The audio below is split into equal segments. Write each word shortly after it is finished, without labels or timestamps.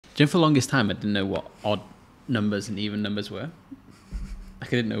you know, for the longest time, I didn't know what odd numbers and even numbers were. Like,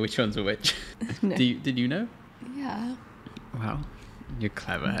 I didn't know which ones were which. No. Did you know? Yeah. Wow. You're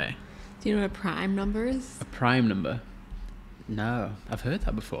clever, hey? Do you know what a prime number is? A prime number? No, I've heard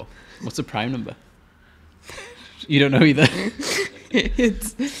that before. What's a prime number? You don't know either?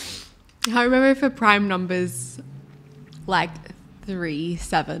 I remember if a prime number's like 3,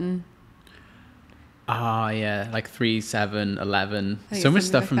 7. Ah, yeah, like 3, 7, 11. I think So much it's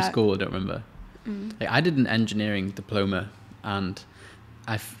stuff something from like that. school I don't remember. Like, I did an engineering diploma, and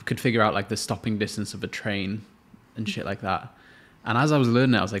I could figure out like the stopping distance of a train and shit like that. And as I was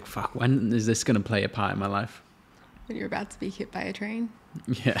learning it, I was like, fuck, when is this going to play a part in my life? When you're about to be hit by a train.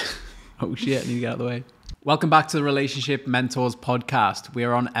 Yeah. Oh shit, I need to get out of the way. Welcome back to the Relationship Mentors podcast. We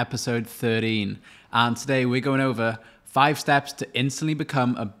are on episode 13. And today we're going over 5 steps to instantly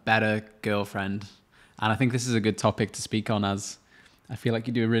become a better girlfriend. And I think this is a good topic to speak on, as I feel like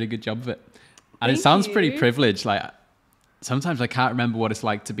you do a really good job of it. And Thank it sounds you. pretty privileged. Like, sometimes I can't remember what it's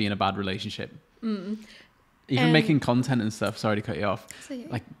like to be in a bad relationship. Even making content and stuff. Sorry to cut you off. Okay.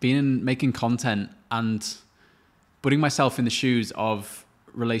 Like making content and putting myself in the shoes of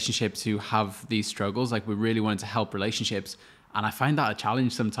relationships who have these struggles. Like, we really wanted to help relationships, and I find that a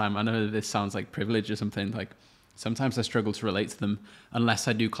challenge sometimes. I know this sounds like privilege or something. Like, sometimes I struggle to relate to them unless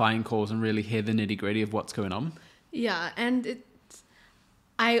I do client calls and really hear the nitty gritty of what's going on. Yeah, and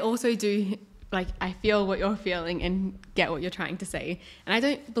I also do, like, I feel what you're feeling and get what you're trying to say. And I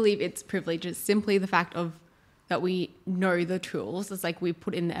don't believe it's privilege. It's simply the fact of that we know the tools. It's like we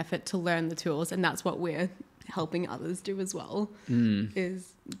put in the effort to learn the tools, and that's what we're helping others do as well.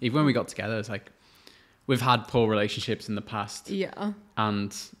 Is Even when we got together, it's like we've had poor relationships in the past. Yeah.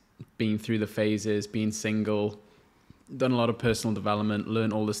 And been through the phases, being single, done a lot of personal development,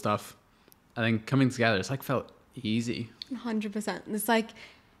 learned all this stuff. And then coming together, it's like felt easy. 100%. It's like,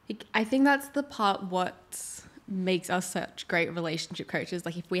 I think that's the part what makes us such great relationship coaches.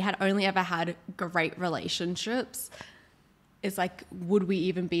 Like, if we had only ever had great relationships, it's like, would we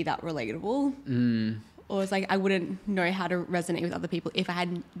even be that relatable? Or it's like, I wouldn't know how to resonate with other people if I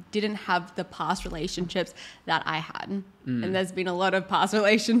didn't have the past relationships that I had. And there's been a lot of past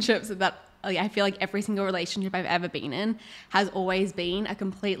relationships that, like, I feel like every single relationship I've ever been in has always been a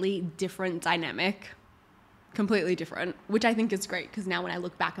completely different dynamic. Completely different, which I think is great, because now when I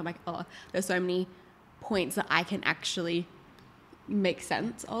look back, I'm like, oh, there's so many points that I can actually make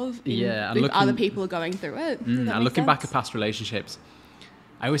sense of. Yeah, if other people are going through it. And looking back at past relationships,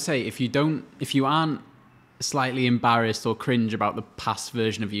 I always say, if you aren't slightly embarrassed or cringe about the past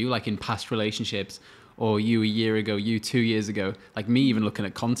version of you, like in past relationships, or you a year ago, you 2 years ago, like me even looking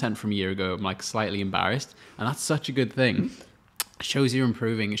at content from a year ago, I'm like slightly embarrassed, and that's such a good thing. It shows you're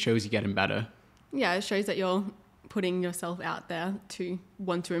improving, it shows you getting better. Yeah, it shows that you're putting yourself out there to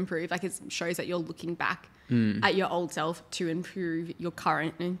want to improve. Like, it shows that you're looking back at your old self to improve your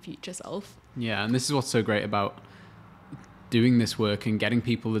current and future self. Yeah, and this is what's so great about doing this work and getting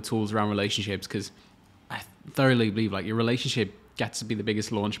people the tools around relationships, because I thoroughly believe, like, your relationship gets to be the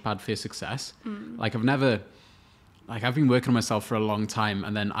biggest launch pad for your success. Like, I've been working on myself for a long time,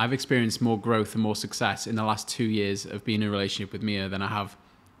 and then I've experienced more growth and more success in the last 2 years of being in a relationship with Mia than I have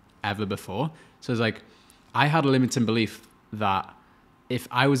ever before. So it's like, I had a limiting belief that if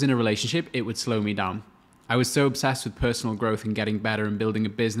I was in a relationship, it would slow me down. I was so obsessed with personal growth and getting better and building a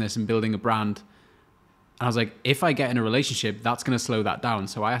business and building a brand. And I was like, if I get in a relationship, that's going to slow that down.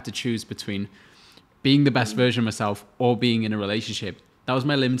 So I had to choose between being the best version of myself or being in a relationship. That was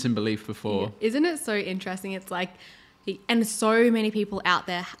my limiting belief before. Yeah. Isn't it so interesting? It's like, and so many people out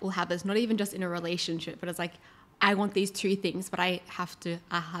there will have this, not even just in a relationship, but it's like, I want these 2 things, but I have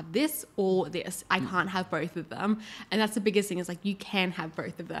this or this. I can't have both of them. And that's the biggest thing, is like, you can have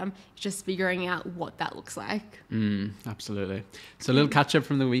both of them. It's just figuring out what that looks like. Absolutely. So a little catch up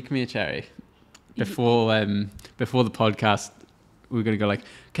from the week, Mia Cherry. Before the podcast, we're going to go like,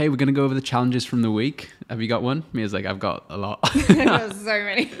 okay, we're going to go over the challenges from the week. Have you got one? Mia's like, I've got a lot. There's so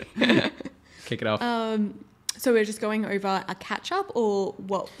many. Kick it off. So we're just going over a catch up, or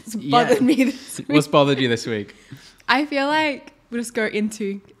what's bothered me this week? What's bothered you this week? I feel like we'll just go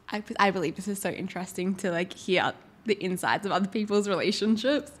into, I believe this is so interesting to, like, hear the insides of other people's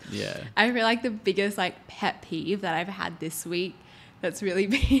relationships. Yeah. I feel like the biggest, like, pet peeve that I've had this week that's really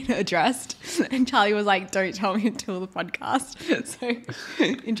been addressed, and Charlie was like, don't tell me until the podcast. So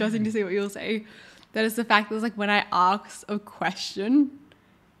interesting to see what you'll say. That is the fact that it's like, when I ask a question,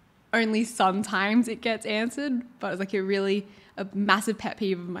 only sometimes it gets answered, but it's like a massive pet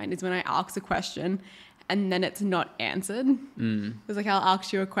peeve of mine is when I ask a question and then it's not answered. It's like, I'll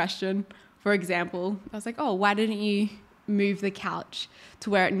ask you a question. For example, I was like, oh, why didn't you move the couch to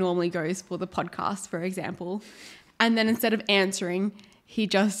where it normally goes for the podcast, for example. And then instead of answering, he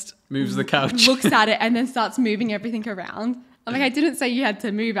just moves the couch, looks at it, and then starts moving everything around. I'm like, I didn't say you had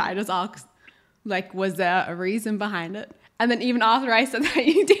to move it. I just asked, like, was there a reason behind it? And then even after I said that,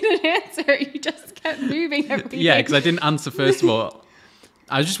 you didn't answer. You just kept moving everything. Yeah, because I didn't answer first of all.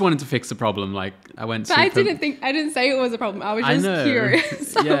 I just wanted to fix the problem. Like I went. But I didn't say it was a problem. I was just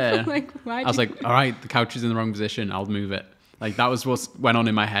curious. So yeah. Like, why? I was like, all right, the couch is in the wrong position. I'll move it. Like that was what went on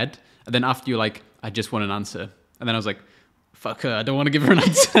in my head. And then after you're like, I just want an answer. And then I was like, fuck her. I don't want to give her an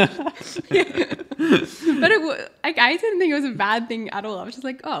answer. But I didn't think it was a bad thing at all. I was just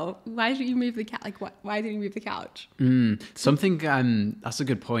like, oh, why did you move the couch? Like, why did you move the couch? Something. That's a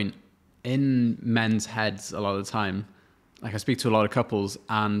good point. In men's heads, a lot of the time, like I speak to a lot of couples,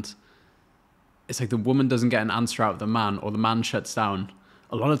 and it's like the woman doesn't get an answer out of the man, or the man shuts down.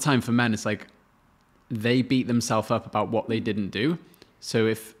 A lot of time for men, it's like they beat themselves up about what they didn't do. So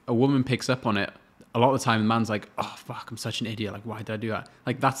if a woman picks up on it, a lot of the time the man's like, oh fuck, I'm such an idiot. Like, why did I do that?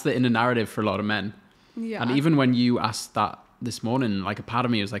 Like that's the inner narrative for a lot of men. Yeah. And even when you asked that this morning, like a part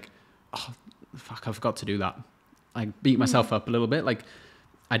of me was like, oh fuck, I forgot to do that. Like beat myself up a little bit. Like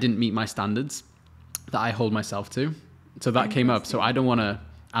I didn't meet my standards that I hold myself to. So that came up. So I don't want to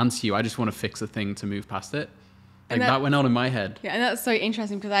answer you. I just want to fix the thing to move past it. Like that went on in my head. Yeah, and that's so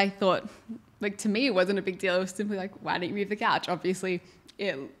interesting because I thought, like, to me, it wasn't a big deal. It was simply like, why didn't you move the couch? Obviously,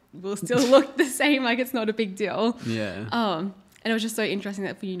 it will still look the same. Like, it's not a big deal. Yeah. And it was just so interesting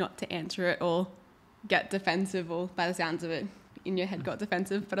that for you not to answer it or get defensive, or by the sounds of it, in your head got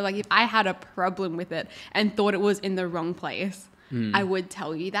defensive. But like, if I had a problem with it and thought it was in the wrong place, I would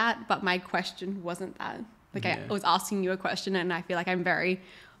tell you that. But my question wasn't that. Like I was asking you a question, and I feel like I'm very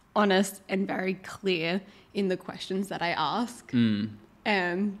honest and very clear in the questions that I ask.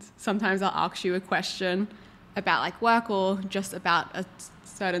 And sometimes I'll ask you a question about like work or just about a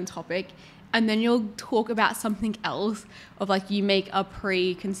certain topic, and then you'll talk about something else, of like you make a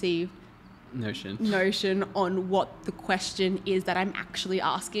preconceived notion on what the question is that I'm actually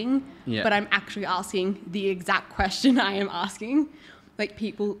asking. But I'm actually asking the exact question I am asking. Like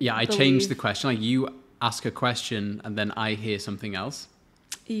people I changed the question. Like you ask a question and then I hear something else.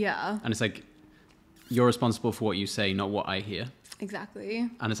 Yeah. And it's like, you're responsible for what you say, not what I hear. Exactly.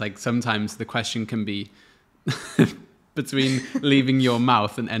 And it's like, sometimes the question can be between leaving your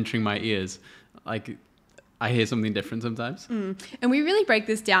mouth and entering my ears. Like, I hear something different sometimes. And we really break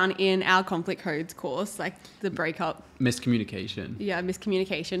this down in our conflict codes course, like the breakup. Miscommunication. Yeah,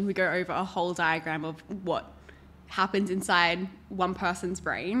 miscommunication. We go over a whole diagram of what happens inside one person's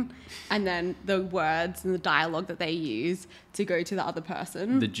brain, and then the words and the dialogue that they use to go to the other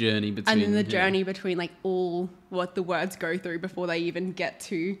person. The journey between. And then the journey between like all what the words go through before they even get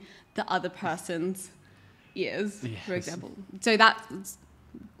to the other person's ears, for example. So that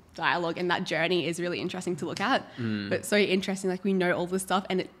dialogue and that journey is really interesting to look at. But it's so interesting, like we know all this stuff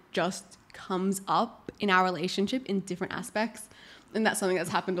and it just comes up in our relationship in different aspects. And that's something that's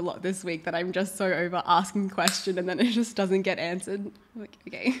happened a lot this week, that I'm just so over asking a question and then it just doesn't get answered. I'm like,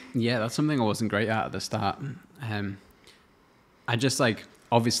 okay. Yeah, that's something I wasn't great at the start. I just like,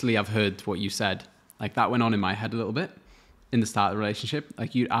 obviously I've heard what you said. Like that went on in my head a little bit in the start of the relationship.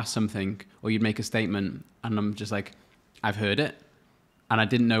 Like you'd ask something or you'd make a statement and I'm just like, I've heard it. And I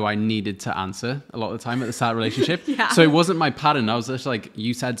didn't know I needed to answer a lot of the time at the start of the relationship. So it wasn't my pattern. I was just like,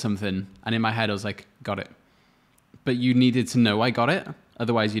 you said something. And in my head, I was like, got it. But you needed to know I got it.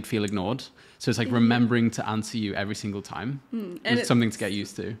 Otherwise, you'd feel ignored. So it's like remembering to answer you every single time. And it's something to get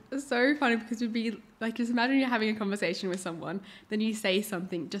used to. It's so funny because you'd be like, just imagine you're having a conversation with someone. Then you say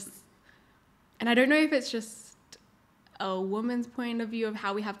something just... And I don't know if it's just a woman's point of view of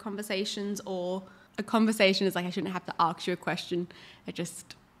how we have conversations, or a conversation is like, I shouldn't have to ask you a question.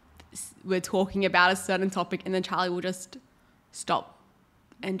 We're talking about a certain topic and then Charlie will just stop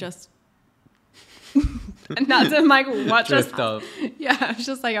and just... and that's I'm like, what just happened? Yeah, it's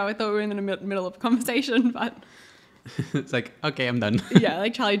just like, oh, I thought we were in the middle of a conversation, but it's like, okay, I'm done. Yeah,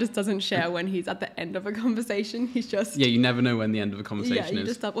 like Charlie just doesn't share when he's at the end of a conversation. He's just... Yeah, you never know when the end of a conversation is. Yeah, you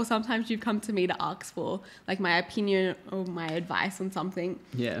just stop. Or sometimes you come to me to ask for like my opinion or my advice on something.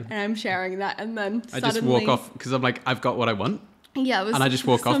 Yeah. And I'm sharing that, and then I just walk off because I'm like, I've got what I want. Yeah. And I just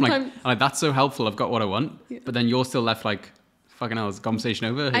walk off. I'm like, that's so helpful. I've got what I want. Yeah. But then you're still left like, fucking hell, is the conversation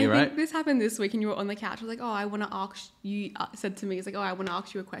over? I think this happened this week and you were on the couch. I was like, oh, I want to ask you, said to me, it's like, oh, I want to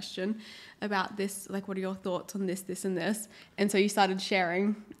ask you a question about this. Like, what are your thoughts on this, this, and this? And so you started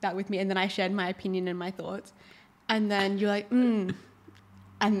sharing that with me. And then I shared my opinion and my thoughts. And then you're like,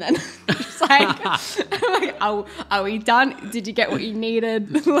 And then just like, I'm like, are we done? Did you get what you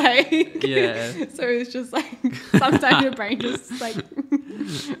needed? Like, Yeah. So it's just like, sometimes your brain just like.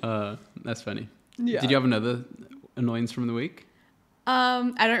 That's funny. Yeah. Did you have another annoyance from the week?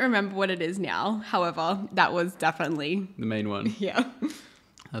 I don't remember what it is now. However, that was definitely The main one. Yeah.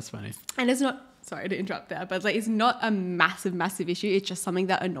 That's funny. And it's not, sorry to interrupt there, but like it's not a massive issue. It's just something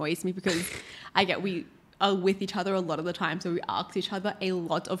that annoys me because we are with each other a lot of the time. So we ask each other a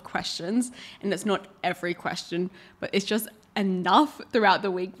lot of questions, and it's not every question, but it's just enough throughout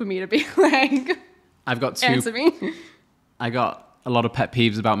the week for me to be like, I've got two. answer me. I got a lot of pet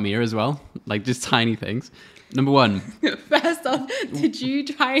peeves about Mia as well. Like just tiny things. Number one. First off, did you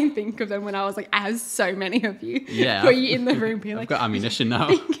try and think of them when I was like, I have so many of you? Yeah. Were you in the room being like, I've got ammunition now.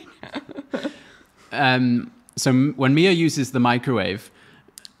 So when Mia uses the microwave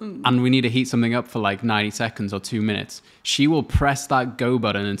and we need to heat something up for like 90 seconds or 2 minutes, she will press that go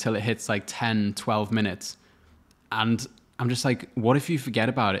button until it hits like 10, 12 minutes. And I'm just like, what if you forget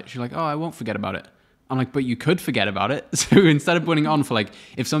about it? She's like, oh, I won't forget about it. I'm like, but you could forget about it. So instead of putting it on for like,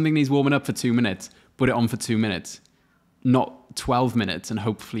 if something needs warming up for 2 minutes, put it on for 2 minutes, not 12 minutes, and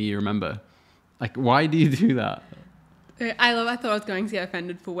hopefully you remember. Like, why do you do that? I thought I was going to get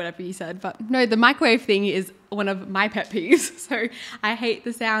offended for whatever you said, but no, the microwave thing is one of my pet peeves. So I hate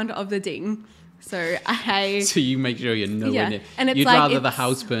the sound of the ding. So you make sure you're nowhere near. And it's You'd like rather the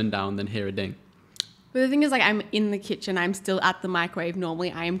house burn down than hear a ding. But the thing is, like, I'm in the kitchen. I'm still at the microwave.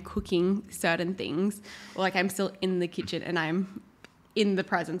 Normally, I am cooking certain things. Or, like, I'm still in the kitchen and I'm in the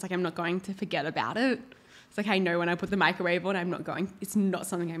presence. Like, I'm not going to forget about it. It's like I know when I put the microwave on, it's not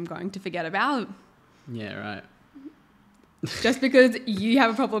something I'm going to forget about. Yeah, right. Just because you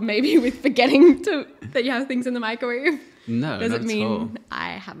have a problem maybe with forgetting that you have things in the microwave. No, doesn't mean all.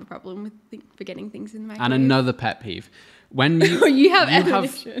 I have a problem with forgetting things in the And microwave. another pet peeve. When you,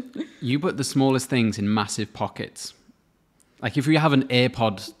 you put the smallest things in massive pockets. Like if you have an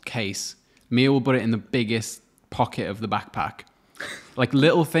AirPod case, Mia will put it in the biggest pocket of the backpack. Like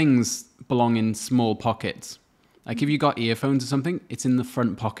little things belong in small pockets. Like if you got earphones or something, it's in the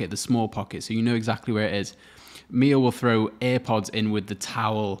front pocket, the small pocket, so you know exactly where it is. Mia will throw AirPods in with the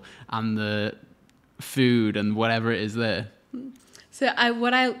towel and the food and whatever it is there. So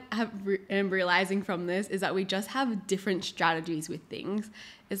what I am realizing from this is that we just have different strategies with things.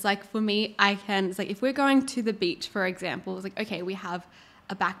 It's like for me, it's like if we're going to the beach, for example, it's like, okay, we have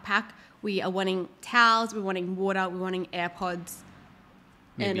a backpack. We are wanting towels, we're wanting water, we're wanting AirPods,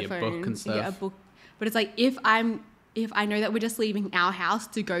 Maybe and a phone, book and stuff. Yeah, a book. But it's like if I know that we're just leaving our house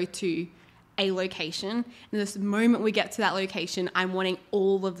to go to a location, and this moment we get to that location, I'm wanting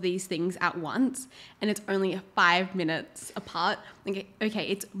all of these things at once, and it's only 5 minutes apart. Okay,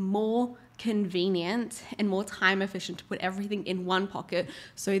 it's more convenient and more time efficient to put everything in one pocket.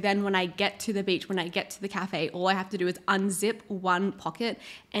 So then when I get to the beach, when I get to the cafe, all I have to do is unzip one pocket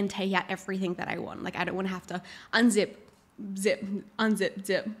and take out everything that I want. Like I don't want to have to unzip, zip, unzip,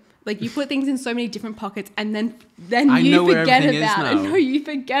 zip. Like you put things in so many different pockets and then you forget about it. No, you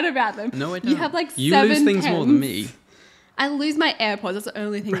forget about them. No, I don't. You have like you 7 lose things pens. more than me. I lose my AirPods. That's the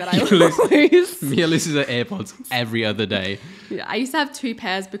only thing that I lose. Mia loses her AirPods every other day. Yeah, I used to have 2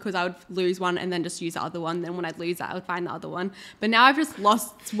 pairs because I would lose one and then just use the other one. Then when I'd lose that, I would find the other one. But now I've just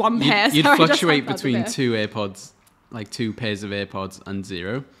lost one pair. You'd so fluctuate between 2 AirPods, like 2 pairs of AirPods and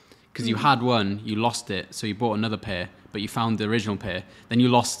 0. Because you had one, you lost it, so you bought another pair, but you found the original pair. Then you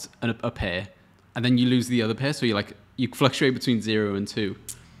lost a pair, and then you lose the other pair. So you fluctuate between 0 and 2.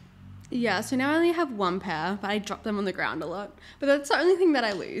 Yeah, so now I only have 1 pair, but I drop them on the ground a lot. But that's the only thing that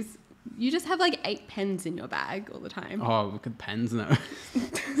I lose. You just have like 8 pens in your bag all the time. Oh, look at pens now.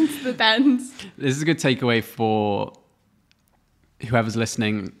 It's the pens. This is a good takeaway for whoever's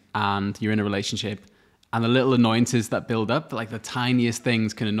listening and you're in a relationship, and the little annoyances that build up, like the tiniest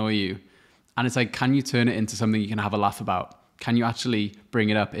things can annoy you. And it's like, can you turn it into something you can have a laugh about? Can you actually bring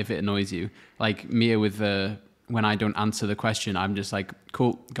it up if it annoys you? Like Mia with when I don't answer the question, I'm just like,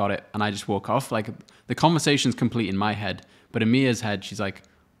 cool, got it. And I just walk off. Like the conversation's complete in my head, but in Mia's head, she's like,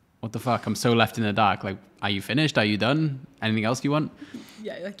 what the fuck? I'm so left in the dark. Like, are you finished? Are you done? Anything else you want?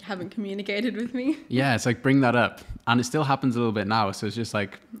 Yeah, like you haven't communicated with me. Yeah, it's like, bring that up. And it still happens a little bit now. So it's just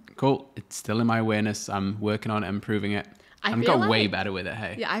like, cool, it's still in my awareness. I'm working on it, improving it. I've got way better with it,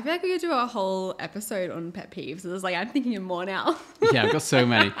 hey. Yeah, I feel like we could do a whole episode on pet peeves. It's like, I'm thinking of more now. Yeah, I've got so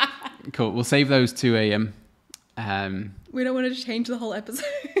many. Cool, we'll save those to a... we don't want to change the whole episode.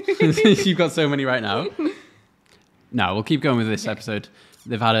 You've got so many right now. No, we'll keep going with this episode.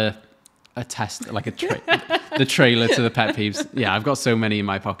 They've had a test, like the trailer to the pet peeves. Yeah, I've got so many in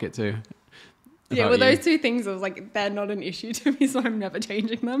my pocket too. Yeah, about well, you? those two things, I was like, they're not an issue to me, so I'm never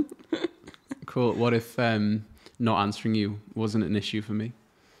changing them. Cool. What if not answering you wasn't an issue for me?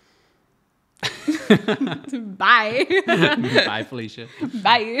 Bye. Bye, Felicia.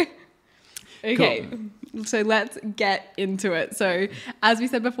 Bye. Okay, so let's get into it. So, as we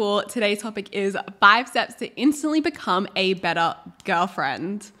said before, today's topic is 5 steps to instantly become a better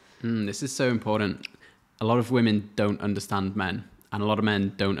girlfriend. This is so important. A lot of women don't understand men, and a lot of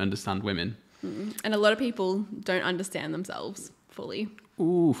men don't understand women. And a lot of people don't understand themselves fully.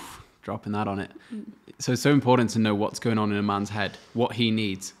 Oof, dropping that on it. So it's so important to know what's going on in a man's head, what he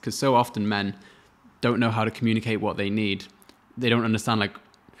needs, because so often men don't know how to communicate what they need. They don't understand, like,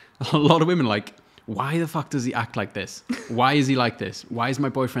 a lot of women are like, why the fuck does he act like this? Why is he like this? Why is my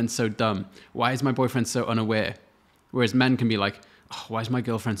boyfriend so dumb? Why is my boyfriend so unaware? Whereas men can be like, oh, why is my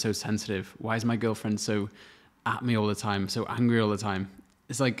girlfriend so sensitive? Why is my girlfriend so at me all the time, so angry all the time?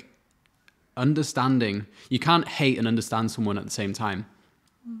 It's like understanding. You can't hate and understand someone at the same time.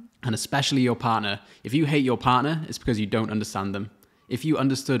 And especially your partner. If you hate your partner, it's because you don't understand them. If you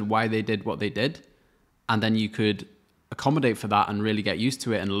understood why they did what they did, and then you could accommodate for that and really get used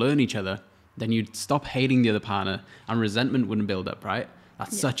to it and learn each other, then you'd stop hating the other partner and resentment wouldn't build up, right?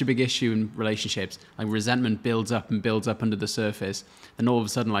 That's such a big issue in relationships. Like resentment builds up and builds up under the surface. And all of a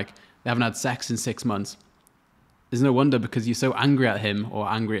sudden, like they haven't had sex in 6 months. There's no wonder because you're so angry at him or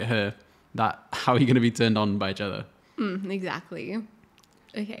angry at her that how are you going to be turned on by each other? Exactly.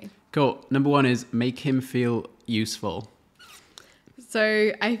 Okay. Cool. Number 1 is make him feel useful.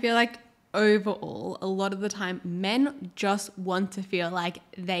 So I feel like overall, a lot of the time, men just want to feel like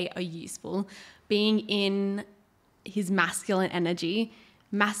they are useful. Being in his masculine energy,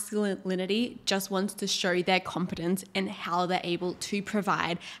 masculinity just wants to show their competence and how they're able to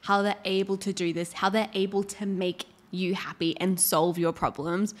provide, how they're able to do this, how they're able to make you happy and solve your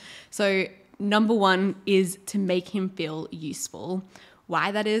problems. So number 1 is to make him feel useful.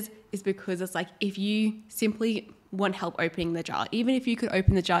 Why that is because it's like if you simply want help opening the jar, even if you could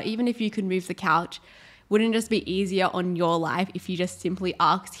open the jar, even if you could move the couch, wouldn't it just be easier on your life if you just simply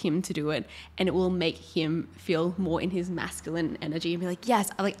asked him to do it, and it will make him feel more in his masculine energy and be like, yes,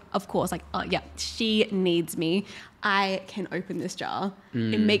 like of course, like oh yeah, she needs me, I can open this jar.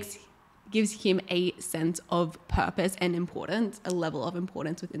 It gives him a sense of purpose and importance, a level of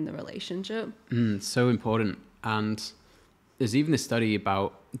importance within the relationship. So important. And there's even a study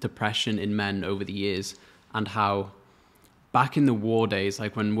about depression in men over the years and how back in the war days,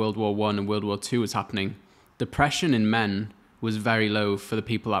 like when World War I and World War II was happening, depression in men was very low for the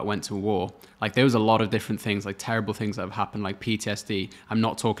people that went to war. Like there was a lot of different things, like terrible things that have happened, like PTSD. I'm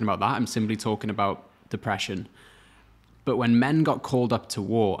not talking about that. I'm simply talking about depression. But when men got called up to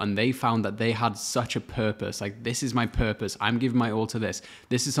war and they found that they had such a purpose, like this is my purpose, I'm giving my all to this.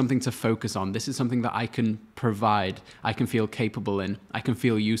 This is something to focus on. This is something that I can provide, I can feel capable in, I can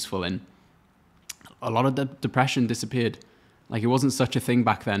feel useful in. A lot of the depression disappeared. Like it wasn't such a thing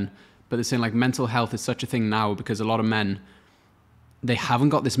back then, but they're saying like mental health is such a thing now because a lot of men, they haven't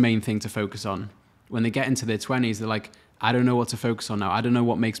got this main thing to focus on. When they get into their 20s, they're like, I don't know what to focus on now. I don't know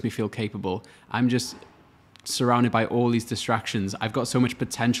what makes me feel capable. I'm just surrounded by all these distractions. I've got so much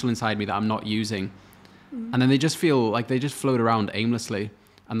potential inside me that I'm not using. And then they just feel like they just float around aimlessly.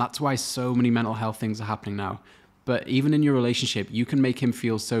 And that's why so many mental health things are happening now. But even in your relationship, you can make him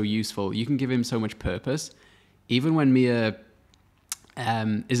feel so useful. You can give him so much purpose. Even when Mia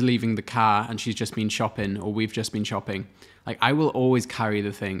is leaving the car and she's just been shopping or we've just been shopping, like I will always carry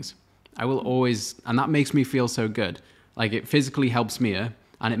the things. I will always, and that makes me feel so good. Like it physically helps Mia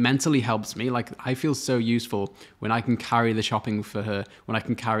and it mentally helps me. Like I feel so useful when I can carry the shopping for her, when I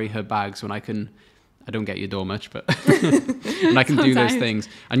can carry her bags, when I don't get your door much, but when I can do those things.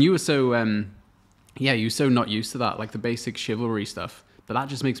 And you were so, you were so not used to that, like the basic chivalry stuff. But that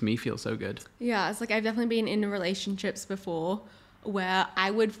just makes me feel so good. Yeah, it's like I've definitely been in relationships before where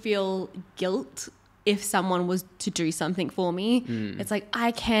I would feel guilt if someone was to do something for me. It's like,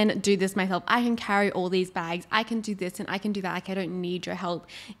 I can do this myself. I can carry all these bags. I can do this and I can do that. Like, I don't need your help.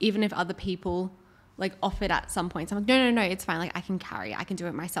 Even if other people like offered at some points, I'm like, no, it's fine. Like I can do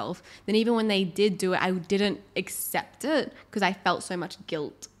it myself. Then even when they did do it, I didn't accept it because I felt so much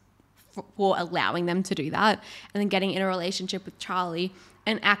guilt for allowing them to do that. And then getting in a relationship with Charlie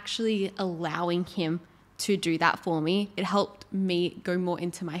and actually allowing him to do that for me, it helped me go more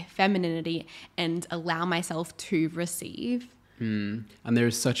into my femininity and allow myself to receive. And there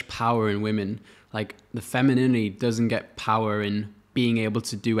is such power in women. Like the femininity doesn't get power in being able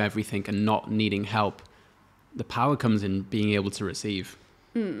to do everything and not needing help. The power comes in being able to receive.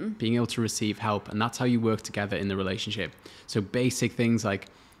 Being able to receive help. And that's how you work together in the relationship. So basic things like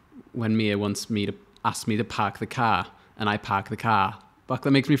when Mia asks me to park the car and I park the car. Like,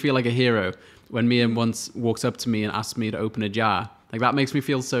 that makes me feel like a hero. When Mia once walks up to me and asks me to open a jar, like, that makes me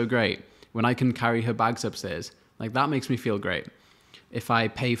feel so great. When I can carry her bags upstairs, like, that makes me feel great. If I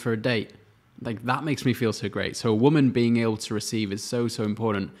pay for a date, like, that makes me feel so great. So a woman being able to receive is so, so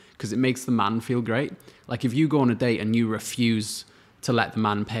important, because it makes the man feel great. Like, if you go on a date and you refuse to let the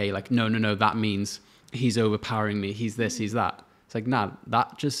man pay, like, no, that means he's overpowering me, he's this, he's that. It's like, nah,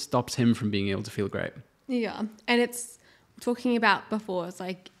 that just stops him from being able to feel great. Yeah. And it's talking about before, it's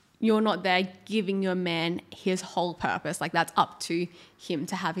like, you're not there giving your man his whole purpose. Like, that's up to him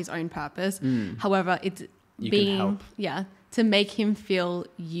to have his own purpose. However, it's You can help. Yeah, to make him feel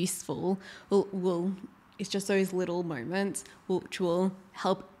useful. It's just those little moments which will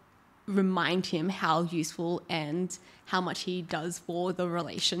help remind him how useful and how much he does for the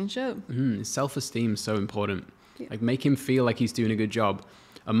relationship. Self-esteem is so important. Yeah. Like, make him feel like he's doing a good job.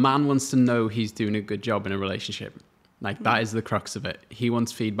 A man wants to know he's doing a good job in a relationship. Like, that is the crux of it. He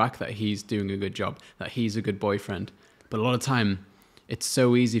wants feedback that he's doing a good job, that he's a good boyfriend. But a lot of time, it's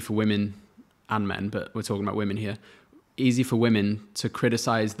so easy for women and men, but we're talking about women here, easy for women to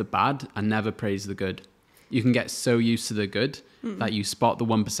criticize the bad and never praise the good. You can get so used to the good that you spot the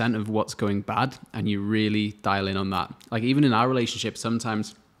 1% of what's going bad and you really dial in on that. Like, even in our relationship,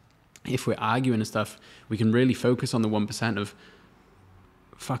 sometimes if we're arguing and stuff, we can really focus on the 1% of,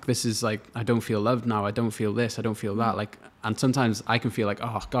 fuck, this is like, I don't feel loved now. I don't feel this. I don't feel that. Like, and sometimes I can feel like,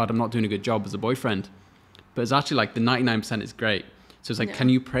 oh God, I'm not doing a good job as a boyfriend. But it's actually like the 99% is great. So it's like, can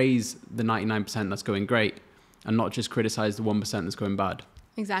you praise the 99% that's going great and not just criticize the 1% that's going bad?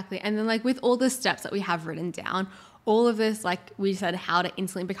 Exactly. And then, like, with all the steps that we have written down, all of this, like we said, how to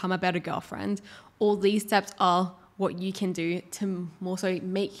instantly become a better girlfriend, all these steps are what you can do to more so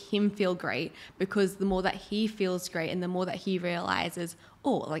make him feel great, because the more that he feels great and the more that he realizes,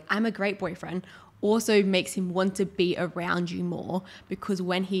 oh, like, I'm a great boyfriend, also makes him want to be around you more, because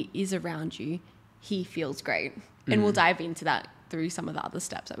when he is around you, he feels great. And we'll dive into that through some of the other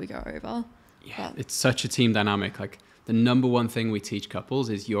steps that we go over. Yeah, it's such a team dynamic. Like, the number one thing we teach couples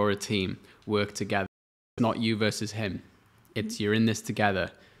is you're a team, work together. It's not you versus him. It's you're in this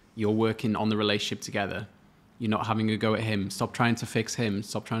together. You're working on the relationship together. You're not having a go at him. Stop trying to fix him.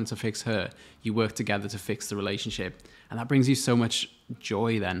 Stop trying to fix her. You work together to fix the relationship. And that brings you so much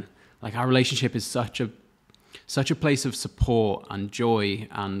joy then. Like, our relationship is such a place of support and joy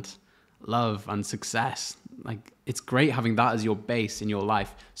and love and success. Like, it's great having that as your base in your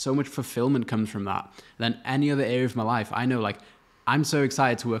life. So much fulfillment comes from that. And then any other area of my life, I know, like, I'm so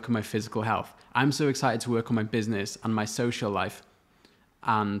excited to work on my physical health. I'm so excited to work on my business and my social life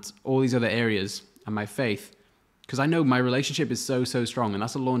and all these other areas and my faith, because I know my relationship is so, so strong, and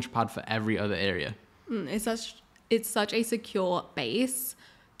that's a launch pad for every other area. It's such a secure base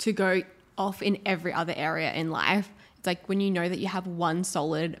to go off in every other area in life. It's like when you know that you have one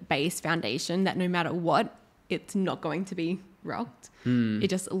solid base foundation that no matter what, it's not going to be rocked. It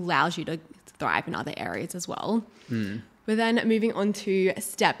just allows you to thrive in other areas as well. But then moving on to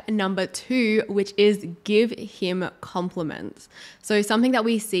step number 2, which is give him compliments. So something that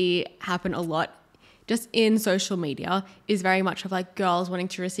we see happen a lot just in social media is very much of like girls wanting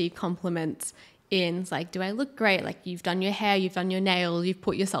to receive compliments in, it's like, do I look great? Like, you've done your hair, you've done your nails, you've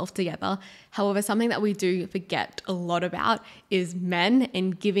put yourself together. However, something that we do forget a lot about is men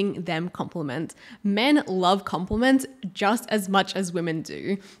and giving them compliments. Men love compliments just as much as women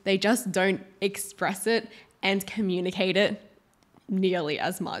do. They just don't express it and communicate it nearly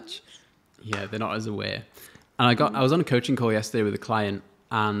as much. Yeah, they're not as aware. And I was on a coaching call yesterday with a client,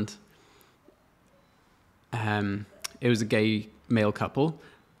 and it was a gay male couple,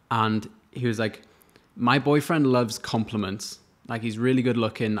 and he was like, my boyfriend loves compliments. Like, he's really good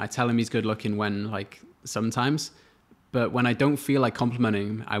looking. I tell him he's good looking when, like, sometimes, but when I don't feel like complimenting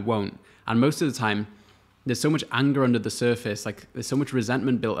him, I won't. And most of the time, there's so much anger under the surface. Like, there's so much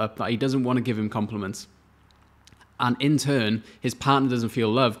resentment built up that he doesn't want to give him compliments. And in turn, his partner doesn't feel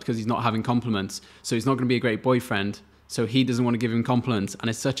loved because he's not having compliments. So he's not going to be a great boyfriend. So he doesn't want to give him compliments. And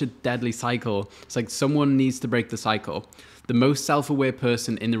it's such a deadly cycle. It's like someone needs to break the cycle. The most self-aware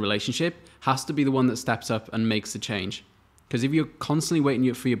person in the relationship has to be the one that steps up and makes the change. Because if you're constantly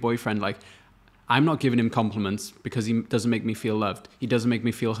waiting for your boyfriend, like, I'm not giving him compliments because he doesn't make me feel loved. He doesn't make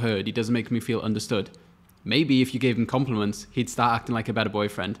me feel heard. He doesn't make me feel understood. Maybe if you gave him compliments, he'd start acting like a better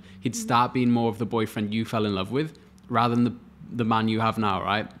boyfriend. He'd start being more of the boyfriend you fell in love with rather than the man you have now,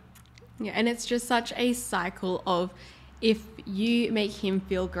 right? Yeah, and it's just such a cycle of, if you make him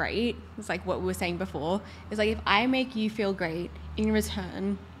feel great, it's like what we were saying before, it's like, if I make you feel great, in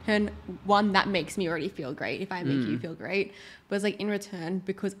return, one, that makes me already feel great if I make you feel great. But it's like in return,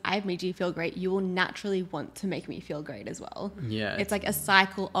 because I've made you feel great, you will naturally want to make me feel great as well. Yeah. It's like a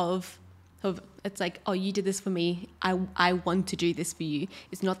cycle of it's like, oh, you did this for me, I want to do this for you.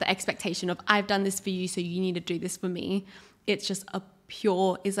 It's not the expectation of I've done this for you, so you need to do this for me. It's just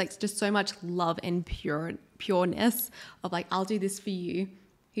it's like just so much love and pureness of like, I'll do this for you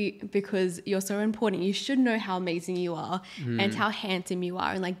because you're so important. You should know how amazing you are and how handsome you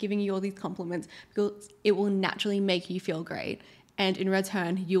are, and like giving you all these compliments because it will naturally make you feel great. And in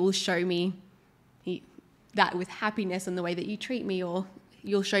return, you will show me that with happiness and the way that you treat me, or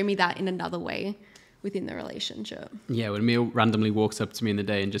you'll show me that in another way within the relationship. Yeah, when Emil randomly walks up to me in the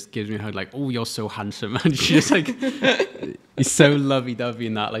day and just gives me a hug, like, oh, you're so handsome. And she just like, he's so lovey-dovey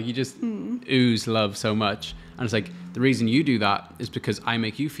in that. Like, you just ooze love so much. And it's like, the reason you do that is because I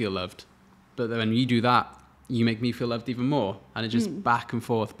make you feel loved. But then when you do that, you make me feel loved even more. And it's just back and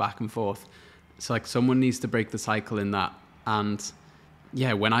forth, back and forth. So like, someone needs to break the cycle in that. And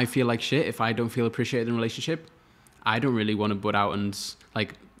yeah, when I feel like shit, if I don't feel appreciated in a relationship, I don't really want to butt out and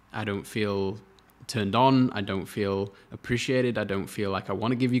like, I don't feel turned on. I don't feel appreciated. I don't feel like I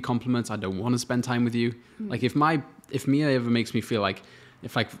want to give you compliments. I don't want to spend time with you. Like if Mia ever makes me feel like,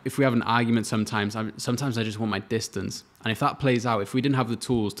 if we have an argument sometimes I just want my distance. And if that plays out, if we didn't have the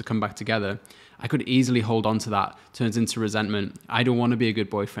tools to come back together, I could easily hold on to that, turns into resentment. I don't want to be a good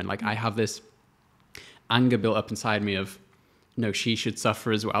boyfriend. Like I have this anger built up inside me of, no, she should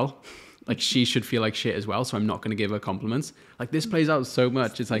suffer as well. Like she should feel like shit as well. So I'm not going to give her compliments. Like this plays out so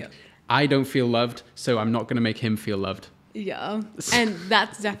much. It's like, I don't feel loved, so I'm not going to make him feel loved. Yeah. And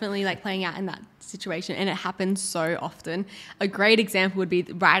that's definitely like playing out in that situation. And it happens so often. A great example would be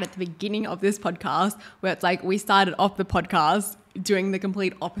right at the beginning of this podcast, where it's like we started off the podcast doing the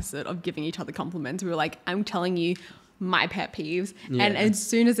complete opposite of giving each other compliments. We were like, I'm telling you my pet peeves. Yeah. And as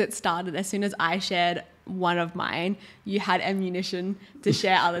soon as it started, as soon as I shared one of mine, you had ammunition to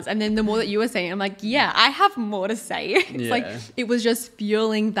share others. And then the more that you were saying, I'm like, yeah, I have more to say. It's like, it was just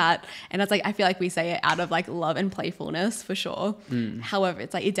fueling that. And it's like, I feel like we say it out of like love and playfulness for sure. However,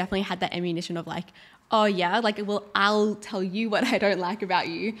 it's like, it definitely had that ammunition of like, oh yeah, like, well, I'll tell you what I don't like about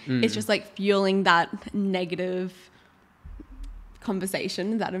you. It's just like fueling that negative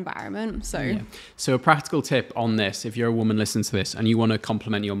conversation, that environment. So a practical tip on this, if you're a woman listening to this and you want to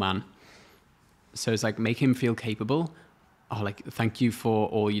compliment your man, so it's like, make him feel capable. Oh, like, thank you for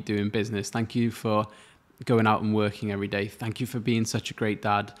all you do in business. Thank you for going out and working every day. Thank you for being such a great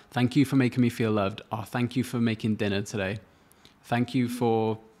dad. Thank you for making me feel loved. Oh, thank you for making dinner today. Thank you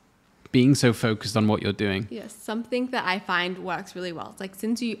for being so focused on what you're doing. Yes, something that I find works really well. It's like,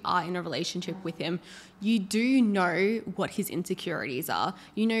 since you are in a relationship with him, you do know what his insecurities are.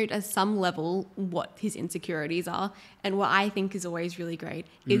 You know at some level what his insecurities are. And what I think is always really great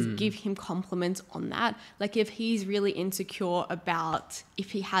is give him compliments on that. Like if he's really insecure about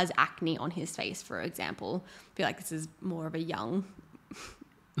if he has acne on his face, for example, I feel like this is more of a young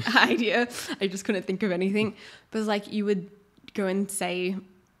idea. I just couldn't think of anything. But it's like you would go and say,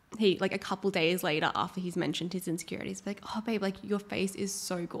 like a couple days later after he's mentioned his insecurities, like, oh babe, like your face is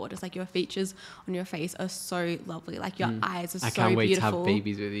so gorgeous, like your features on your face are so lovely, like your eyes are so beautiful. I can't wait to have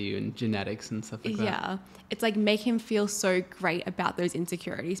babies with you and genetics and stuff like that. Yeah, it's like, make him feel so great about those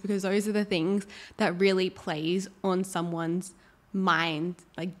insecurities, because those are the things that really plays on someone's mind,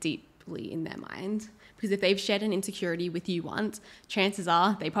 like deeply in their mind. Because if they've shared an insecurity with you once, chances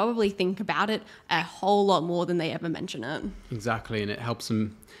are they probably think about it a whole lot more than they ever mention it. Exactly. And it helps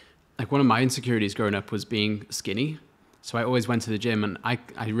them. Like one of my insecurities growing up was being skinny. So I always went to the gym, and I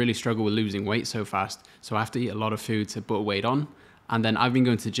really struggle with losing weight so fast. So I have to eat a lot of food to put weight on. And then I've been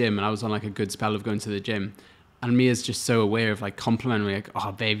going to the gym, and I was on like a good spell of going to the gym. And Mia's just so aware of like complimenting me, like,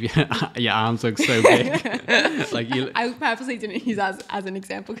 oh babe, your arms look so big. Like I purposely didn't use as an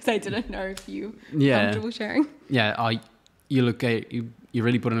example because I didn't know if you comfortable sharing. Yeah, you look great. You're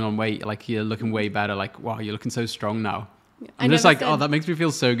really putting on weight. Like you're looking way better. Like, wow, you're looking so strong now. Yeah. I'm just like, oh, that makes me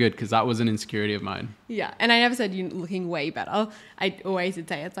feel so good, because that was an insecurity of mine. Yeah, and I never said you're looking way better. I always did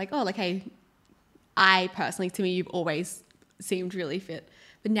say, it's like, oh, like, hey, I personally, to me, you've always seemed really fit.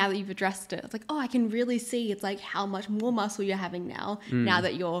 But now that you've addressed it, it's like, oh, I can really see it's like how much more muscle you're having now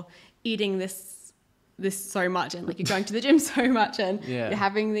that you're eating this so much, and like you're going to the gym so much, and you're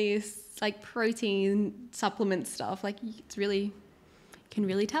having these like protein supplement stuff. Like it's really, can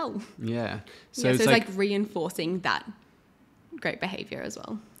really tell. Yeah. So it's like reinforcing that great behavior as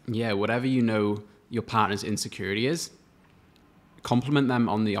well. Yeah. Whatever you know your partner's insecurity is, compliment them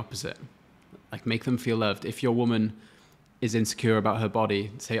on the opposite. Like make them feel loved. If your woman is insecure about her body,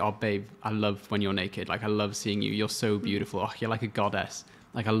 say, oh babe, I love when you're naked. Like I love seeing you. You're so beautiful. Oh, you're like a goddess.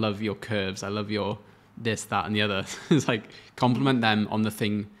 like, I love your curves, I love your this, that, and the other. It's like, compliment them on the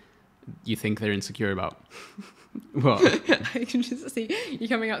thing you think they're insecure about. What? I can just see you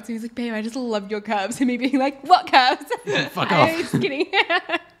coming up to me, he's like, babe, I just love your curves. And me being like, what curves? Fuck off. Just kidding.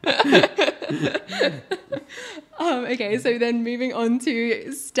 Okay, so then moving on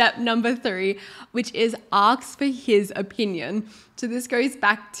to step number 3, which is ask for his opinion. So this goes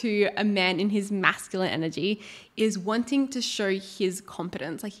back to a man in his masculine energy is wanting to show his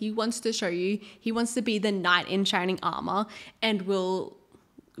competence. Like, he wants to show you, he wants to be the knight in shining armor and will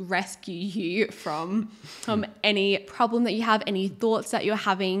rescue you from any problem that you have, any thoughts that you're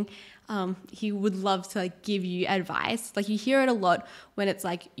having. He would love to like give you advice. Like, you hear it a lot when it's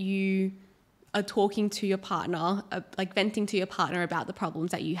like you are talking to your partner, like venting to your partner about the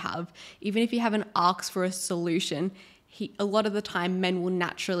problems that you have. Even if you haven't asked for a solution, a lot of the time men will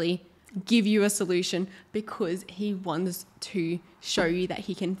naturally give you a solution because he wants to show you that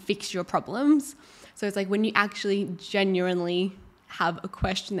he can fix your problems. So it's like when you actually genuinely have a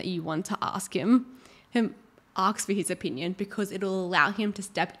question that you want to ask him ask for his opinion, because it'll allow him to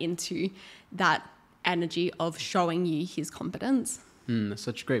step into that energy of showing you his competence. That's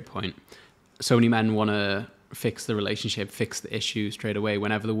such a great point. So many men want to fix the relationship, fix the issue straight away.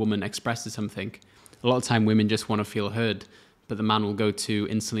 Whenever the woman expresses something, a lot of time women just want to feel heard, but the man will go to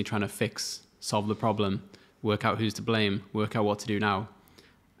instantly trying to solve the problem, work out who's to blame, work out what to do now.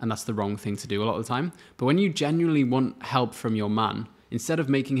 And that's the wrong thing to do a lot of the time. But when you genuinely want help from your man, instead of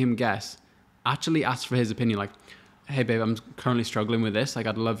making him guess, actually ask for his opinion. Like, hey babe, I'm currently struggling with this. Like,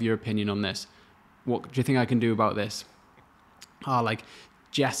 I'd love your opinion on this. What do you think I can do about this? Like,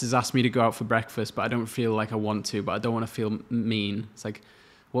 Jess has asked me to go out for breakfast, but I don't feel like I want to, but I don't want to feel mean. It's like,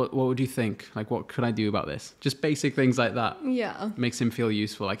 what would you think? Like, what could I do about this? Just basic things like that. Yeah. Makes him feel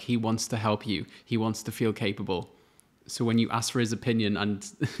useful. Like, he wants to help you. He wants to feel capable. So when you ask for his opinion and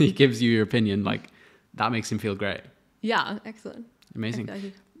he gives you your opinion, like, that makes him feel great. Yeah, excellent.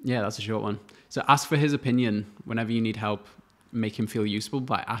 Amazing. Yeah, that's a short one. So ask for his opinion whenever you need help. Make him feel useful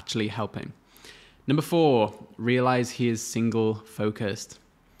by actually helping. Number 4, realize he is single focused.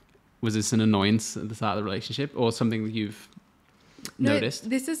 Was this an annoyance at the start of the relationship or something that you've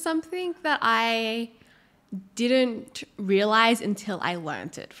noticed? This is something that I didn't realize until I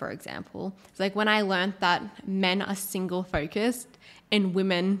learned it, for example. It's like when I learned that men are single focused and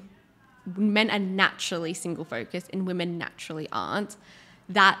men are naturally single focused and women naturally aren't.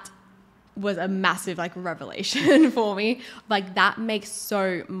 That was a massive like revelation for me. Like, that makes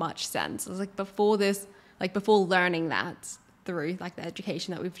so much sense. It was like before learning that through like the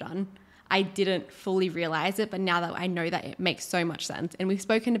education that we've done, I didn't fully realize it, but now that I know that, it makes so much sense. And we've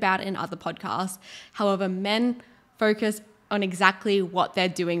spoken about it in other podcasts. However, men focus on exactly what they're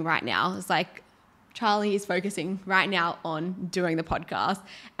doing right now. It's like Charlie is focusing right now on doing the podcast.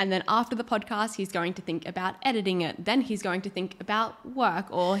 And then after the podcast, he's going to think about editing it. Then he's going to think about work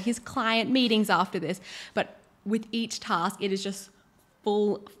or his client meetings after this. But with each task, it is just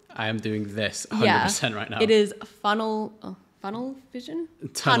full. I am doing this 100% right now. It is funnel vision?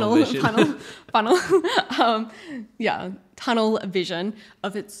 Tunnel vision. Tunnel vision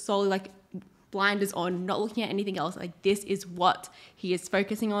of it's solely like blinders on, not looking at anything else. Like, this is what he is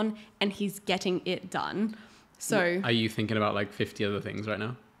focusing on and he's getting it done. So are you thinking about like 50 other things right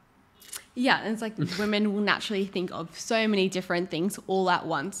now? Yeah, and it's like women will naturally think of so many different things all at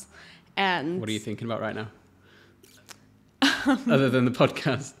once. And what are you thinking about right now? Other than the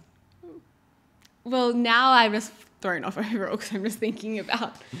podcast? Well, now I'm just thrown off overall because I'm just thinking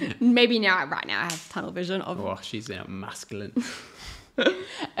about maybe right now I have tunnel vision of. Oh, she's masculine.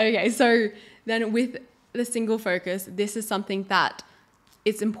 Okay, so then with the single focus, this is something that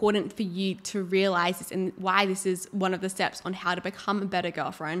it's important for you to realize this, and why this is one of the steps on how to become a better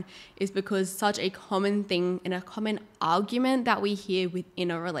girlfriend is because such a common thing and a common argument that we hear within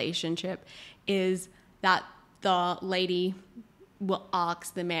a relationship is that the lady will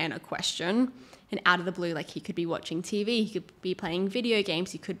ask the man a question, and out of the blue, like, he could be watching TV, he could be playing video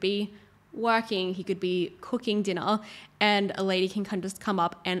games, he could be working, he could be cooking dinner, and a lady can just come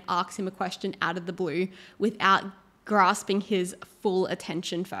up and ask him a question out of the blue without grasping his full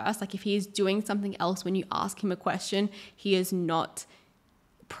attention first. Like, if he is doing something else when you ask him a question, he is not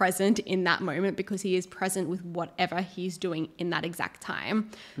present in that moment because he is present with whatever he's doing in that exact time.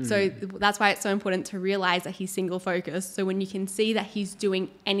 So that's why it's so important to realize that he's single focused. So when you can see that he's doing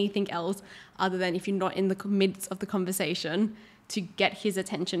anything else other than if you're not in the midst of the conversation, to get his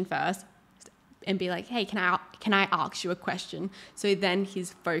attention first and be like, hey, can I ask you a question? So then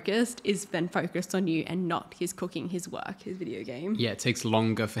his focus is then focused on you and not his cooking, his work, his video game. Yeah, it takes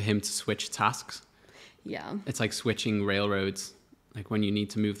longer for him to switch tasks. Yeah. It's like switching railroads. like when you need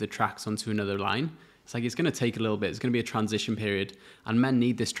to move the tracks onto another line. It's like, it's going to take a little bit. It's going to be a transition period, and men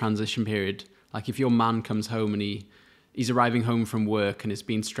need this transition period. Like if your man comes home and he's arriving home from work and it's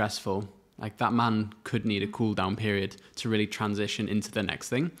been stressful, like that man could need a cool down period to really transition into the next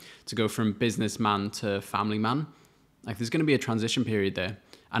thing, to go from businessman to family man. Like there's going to be a transition period there.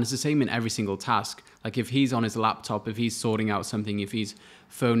 And it's the same in every single task. Like if he's on his laptop, if he's sorting out something, if he's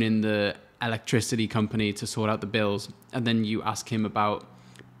phoning the electricity company to sort out the bills, and then you ask him about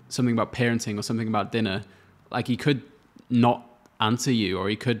something about parenting or something about dinner, like he could not answer you, or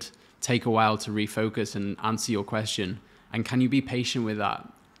he could take a while to refocus and answer your question. And can you be patient with that?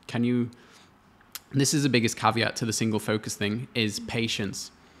 This is the biggest caveat to the single focus thing, is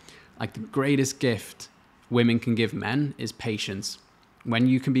patience. Like the greatest gift women can give men is patience. When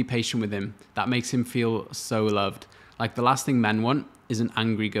you can be patient with him, that makes him feel so loved. Like the last thing men want is an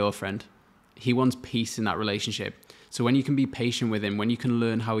angry girlfriend. He wants peace in that relationship. So when you can be patient with him, when you can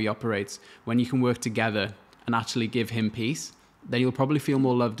learn how he operates, when you can work together and actually give him peace, then you'll probably feel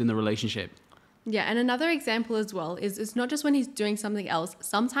more loved in the relationship. Yeah, and another example as well is it's not just when he's doing something else.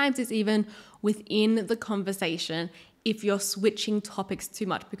 Sometimes it's even within the conversation if you're switching topics too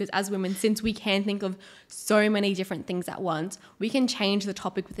much, because as women, since we can think of so many different things at once, we can change the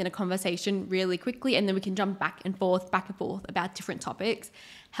topic within a conversation really quickly, and then we can jump back and forth about different topics.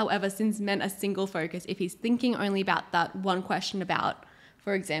 However, since men are single focused, if he's thinking only about that one question about,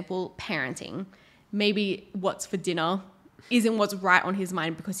 for example, parenting, maybe what's for dinner isn't what's right on his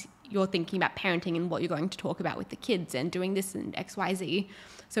mind, because you're thinking about parenting and what you're going to talk about with the kids and doing this and XYZ.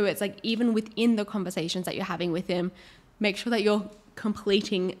 So it's like, even within the conversations that you're having with him, make sure that you're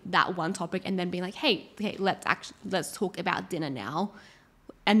completing that one topic and then being like, hey, let's talk about dinner now.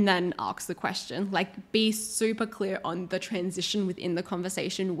 And then ask the question. Like, be super clear on the transition within the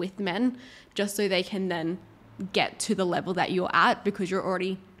conversation with men, just so they can then get to the level that you're at, because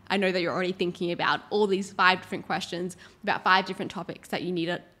I know that you're already thinking about all these 5 different questions about 5 different topics that you need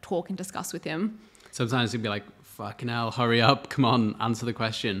to talk and discuss with him. Sometimes he'd be like, fucking hell, hurry up, come on, answer the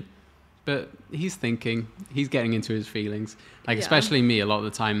question. But he's thinking, he's getting into his feelings. Like, especially me, a lot of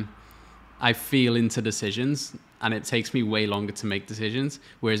the time, I feel into decisions and it takes me way longer to make decisions.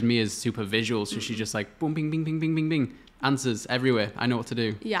 Whereas me is super visual, so she's just like, boom, bing, bing, bing, bing, bing, bing. Answers everywhere. I know what to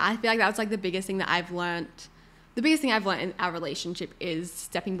do. Yeah, I feel like that's like the biggest thing that I've learned. The biggest thing I've learned in our relationship is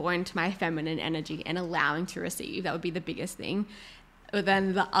stepping more into my feminine energy and allowing to receive. That would be the biggest thing. But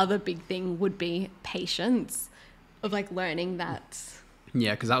then the other big thing would be patience, of like learning that.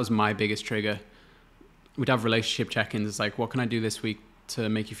 Yeah, because that was my biggest trigger. We'd have relationship check-ins. It's like, what can I do this week to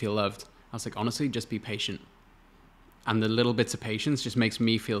make you feel loved? I was like, honestly, just be patient. And the little bits of patience just makes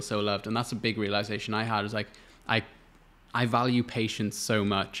me feel so loved. And that's a big realization I had. Is like, I value patience so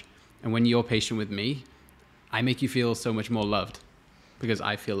much. And when you're patient with me, I make you feel so much more loved, because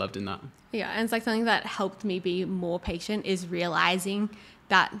I feel loved in that. Yeah, and it's like something that helped me be more patient is realizing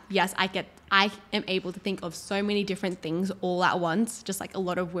that, yes, I am able to think of so many different things all at once, just like a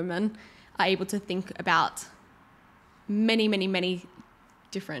lot of women are able to think about many, many, many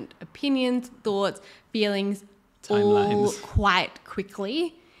different opinions, thoughts, feelings, Timelines. all quite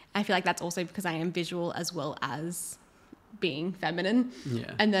quickly. I feel like that's also because I am visual as well as being feminine.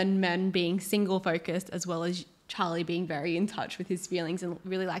 Yeah. And then men being single focused, as well as Charlie being very in touch with his feelings and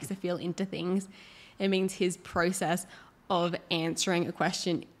really likes to feel into things. It means his process of answering a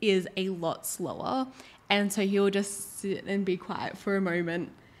question is a lot slower. And so he'll just sit and be quiet for a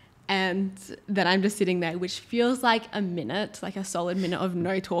moment. And then I'm just sitting there, which feels like a minute, like a solid minute of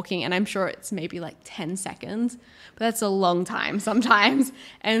no talking. And I'm sure it's maybe like 10 seconds, but that's a long time sometimes.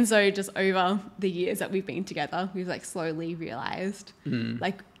 And so just over the years that we've been together, we've like slowly realized,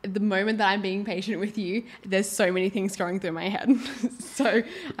 like the moment that I'm being patient with you, there's so many things going through my head. So I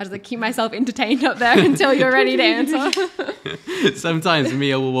just like keep myself entertained up there until you're ready to answer. Sometimes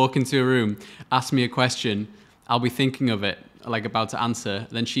Mia will walk into a room, ask me a question, I'll be thinking of it, like about to answer,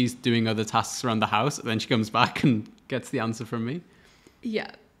 then she's doing other tasks around the house, then she comes back and gets the answer from me. Yeah.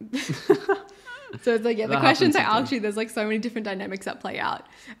 So it's like, yeah, the questions I asked you, there's like so many different dynamics that play out.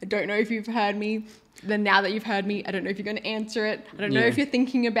 I don't know if you've heard me. Then now that you've heard me, I don't know if you're going to answer it. I don't know if you're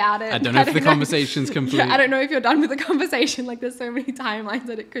thinking about it. I don't know if the conversation's complete. Yeah, I don't know if you're done with the conversation. Like there's so many timelines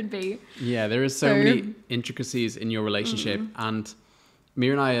that it could be. Yeah, there is so many intricacies in your relationship. And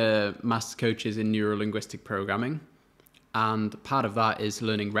Mia and I are master coaches in neuro-linguistic programming. And part of that is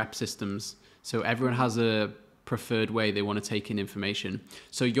learning rep systems. So everyone has a preferred way they want to take in information.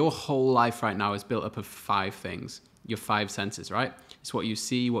 So your whole life right now is built up of 5 things. Your 5 senses, right? It's what you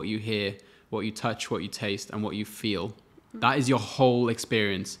see, what you hear, what you touch, what you taste, and what you feel. That is your whole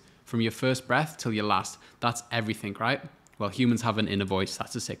experience from your first breath till your last. That's everything, right? well, humans have an inner voice.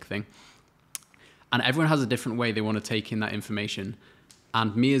 That's a sick thing. And everyone has a different way they want to take in that information.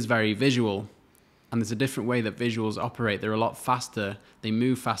 And Mia's very visual. And there's a different way that visuals operate. They're a lot faster. They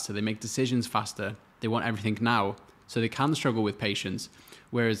move faster. They make decisions faster. They want everything now. So they can struggle with patience.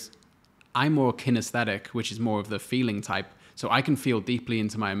 Whereas I'm more kinesthetic, which is more of the feeling type. So I can feel deeply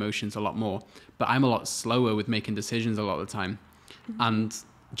into my emotions a lot more. But I'm a lot slower with making decisions a lot of the time. Mm-hmm. And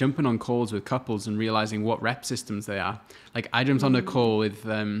jumping on calls with couples and realizing what rep systems they are. Like I jumped on a call with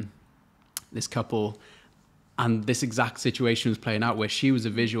this couple, and this exact situation was playing out where she was a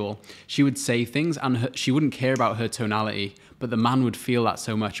visual. She would say things and she wouldn't care about her tonality, but the man would feel that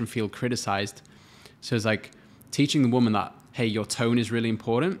so much and feel criticized. So it's like teaching the woman that, hey, your tone is really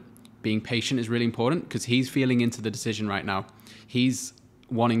important. Being patient is really important because he's feeling into the decision right now. He's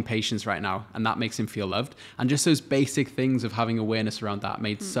wanting patience right now, and that makes him feel loved. And just those basic things of having awareness around that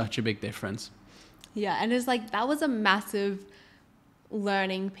made such a big difference. Yeah, and it's like that was a massive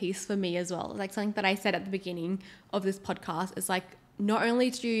learning piece for me as well. Like something that I said at the beginning of this podcast is like, not only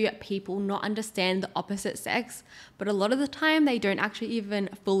do people not understand the opposite sex, but a lot of the time they don't actually even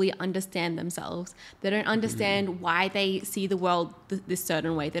fully understand themselves. They don't understand why they see the world this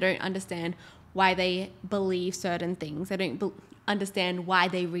certain way. They don't understand why they believe certain things. They don't understand why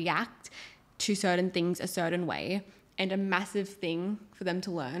they react to certain things a certain way. And a massive thing for them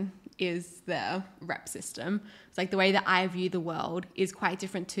to learn is the rep system. It's like the way that I view the world is quite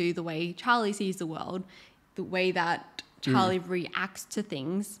different to the way Charlie sees the world. The way that Charlie reacts to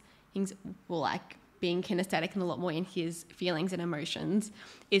things, well, like being kinesthetic and a lot more in his feelings and emotions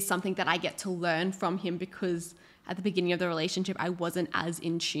is something that I get to learn from him, because at the beginning of the relationship, I wasn't as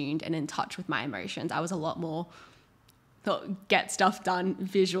in tuned and in touch with my emotions. I was a lot more get stuff done,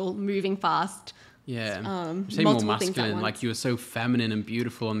 visual, moving fast. Yeah. Say more masculine, like you were so feminine and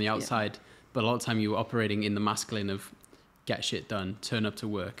beautiful on the outside, but a lot of time you were operating in the masculine of get shit done, turn up to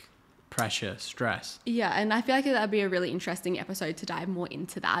work, pressure, stress. Yeah, and I feel like that'd be a really interesting episode to dive more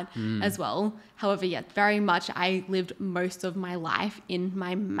into that as well. However, yeah, very much I lived most of my life in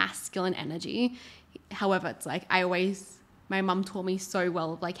my masculine energy. However, it's like my mum taught me so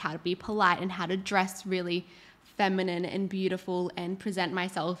well like how to be polite and how to dress really feminine and beautiful and present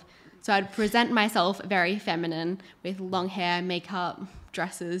myself. So I'd present myself very feminine with long hair, makeup,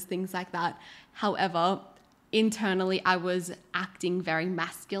 dresses, things like that. However, internally, I was acting very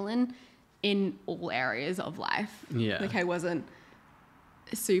masculine in all areas of life. Yeah. Like I wasn't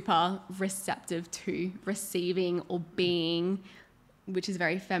super receptive to receiving or being, which is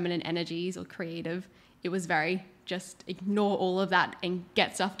very feminine energies or creative. It was very just ignore all of that and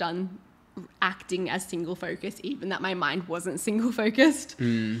get stuff done, acting as single focused, even that my mind wasn't single focused.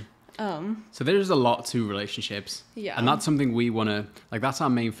 So there's a lot to relationships. Yeah. And that's something we want to, like, that's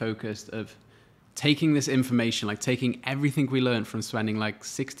our main focus of taking this information, like taking everything we learned from spending like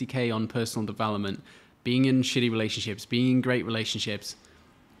 60K on personal development, being in shitty relationships, being in great relationships,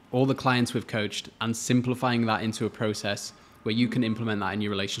 all the clients we've coached, and simplifying that into a process where you can implement that in your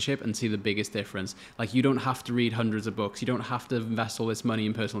relationship and see the biggest difference. Like you don't have to read hundreds of books. You don't have to invest all this money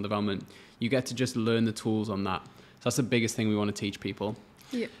in personal development. You get to just learn the tools on that. So that's the biggest thing we want to teach people.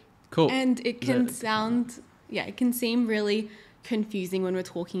 Yeah. Cool. And it can it can seem really confusing when we're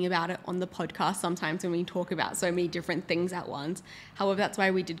talking about it on the podcast sometimes when we talk about so many different things at once. However, that's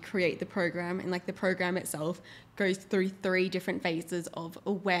why we did create the program, and like the program itself goes through 3 different phases of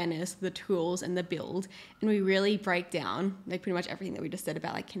awareness, the tools and the build, and we really break down like pretty much everything that we just said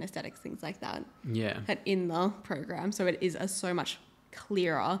about like kinesthetics, things like that. Yeah. In the program, so it is a so much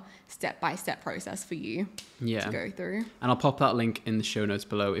clearer step-by-step process for you to go through. And I'll pop that link in the show notes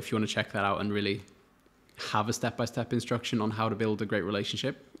below if you want to check that out and really have a step-by-step instruction on how to build a great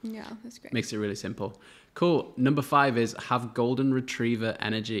relationship. Yeah, that's great. Makes it really simple. Cool. Number 5 is have golden retriever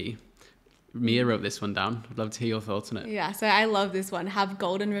energy. Mia wrote this one down. I'd love to hear your thoughts on it. Yeah, so I love this one. Have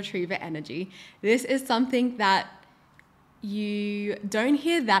golden retriever energy. This is something that you don't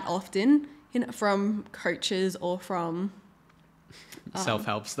hear that often from coaches or from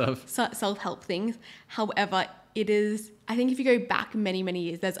self-help stuff. Self-help things. However, it is, I think if you go back many, many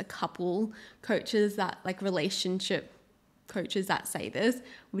years, there's a couple coaches that like relationship coaches that say this,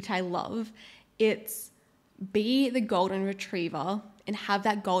 which I love. It's be the golden retriever and have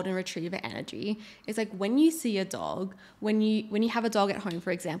that golden retriever energy. It's like when you see a dog, when you have a dog at home,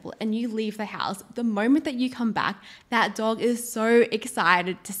 for example, and you leave the house, the moment that you come back, that dog is so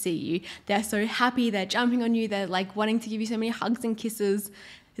excited to see you. They're so happy. They're jumping on you. They're like wanting to give you so many hugs and kisses,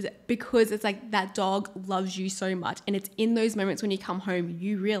 because it's like that dog loves you so much. And it's in those moments when you come home,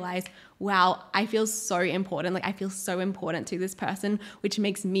 you realize, wow, I feel so important. Like I feel so important to this person, which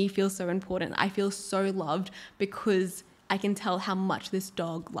makes me feel so important. I feel so loved because I can tell how much this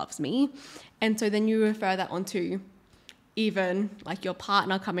dog loves me. And so then you refer that onto even like your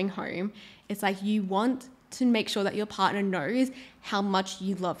partner coming home. It's like you want to make sure that your partner knows how much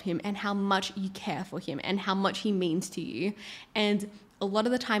you love him and how much you care for him and how much he means to you. And a lot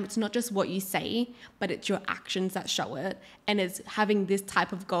of the time, it's not just what you say, but it's your actions that show it. And it's having this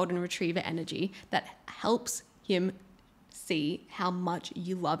type of golden retriever energy that helps him see how much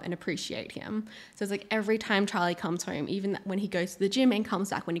you love and appreciate him. So it's like every time Charlie comes home, even when he goes to the gym and comes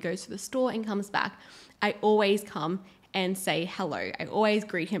back, when he goes to the store and comes back, I always come and say hello. I always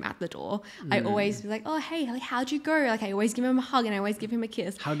greet him at the door. I always be like, oh, hey, like, how'd you go? Like, I always give him a hug and I always give him a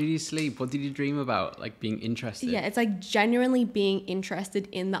kiss. How did you sleep? What did you dream about? Like being interested? Yeah, it's like genuinely being interested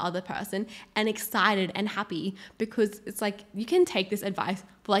in the other person and excited and happy, because it's like you can take this advice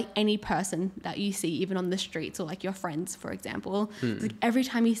for like any person that you see, even on the streets or like your friends, for example. It's like every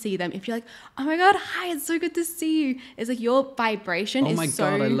time you see them, if you're like, oh my God, hi, it's so good to see you. It's like your vibration is so...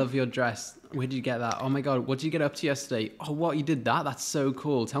 Oh my God, I love your dress. Where did you get that? Oh my God, what did you get up to yesterday? Oh, what, you did that? That's so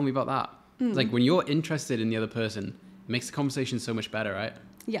cool. Tell me about that. It's like when you're interested in the other person, it makes the conversation so much better, right?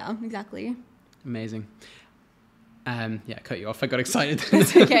 Yeah, exactly. Amazing. Yeah, I cut you off. I got excited.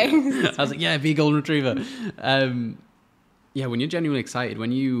 It's okay. I was like, yeah, be a golden retriever. Yeah, when you're genuinely excited,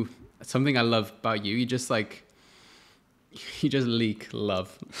 something I love about you, you just leak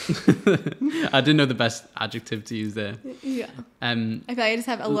love. I didn't know the best adjective to use there. Yeah. I feel like I just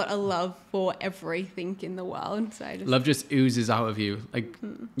have a lot of love for everything in the world. So love just oozes out of you. Like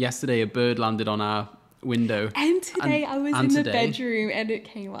yesterday, a bird landed on our window. And today I was in the bedroom and it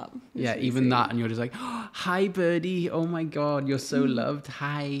came up. Yeah, even that. And you're just like, oh, hi, birdie. Oh my God, you're so loved.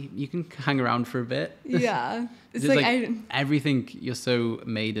 Hi. You can hang around for a bit. Yeah. It's like everything, you're so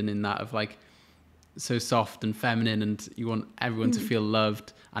maiden in that of like, so soft and feminine, and you want everyone to feel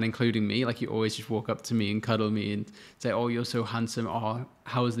loved, and including me. Like you always just walk up to me and cuddle me and say, oh, you're so handsome. Oh,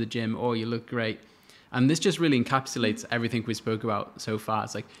 how was the gym? Oh, you look great. And this just really encapsulates everything we spoke about so far.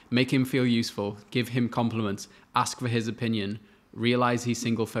 It's like, make him feel useful, give him compliments, ask for his opinion, realize he's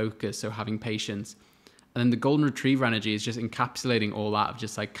single focused, so having patience. And then the golden retriever energy is just encapsulating all that of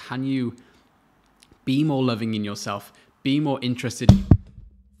just like, can you be more loving in yourself, be more interested.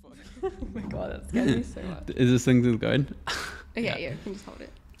 Oh my God, that scared me so much. Is this thing still going? Okay, yeah, you can just hold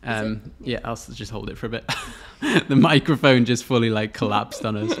it. Yeah, I'll just hold it for a bit. The microphone just fully like collapsed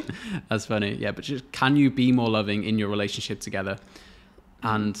on us. That's funny. Yeah, but just, can you be more loving in your relationship together?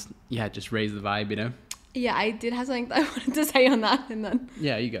 And yeah, just raise the vibe, you know? Yeah, I did have something that I wanted to say on that, and then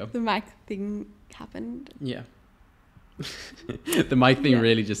yeah, you go. The mic thing happened. Yeah. The mic thing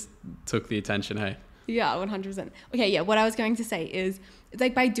really just took the attention, hey? Yeah, 100%. Okay, yeah, what I was going to say is, it's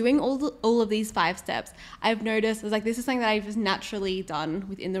like by doing all of these 5 steps, I've noticed it's like this is something that I've just naturally done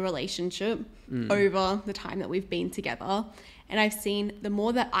within the relationship over the time that we've been together. And I've seen the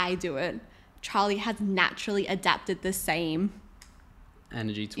more that I do it, Charlie has naturally adapted the same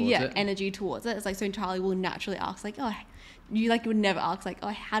energy towards it. It's like, so Charlie will naturally ask like, oh, you like would never ask like, oh,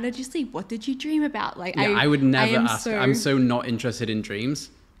 how did you sleep? What did you dream about? Like, yeah, I would never ask. I'm so not interested in dreams.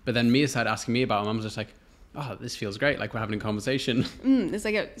 But then Mia started asking me about them. I was just like, oh, this feels great. Like we're having a conversation. It's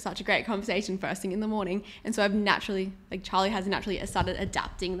like such a great conversation first thing in the morning. And so I've naturally, like Charlie has naturally started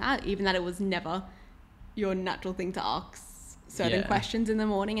adapting that, even that it was never your natural thing to ask certain questions in the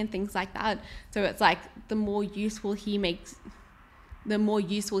morning and things like that. So it's like the more useful you make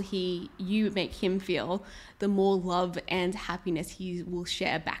him feel, the more love and happiness he will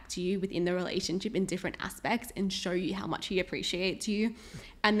share back to you within the relationship in different aspects and show you how much he appreciates you.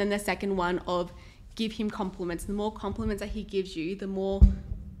 And then the second one of give him compliments. The more compliments that he gives you, the more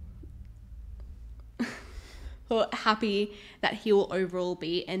happy that he will overall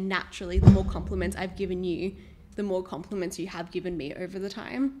be. And naturally, the more compliments I've given you, the more compliments you have given me over the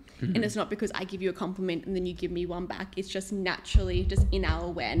time. And it's not because I give you a compliment and then you give me one back. It's just naturally just in our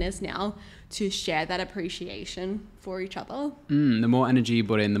awareness now to share that appreciation for each other. The more energy you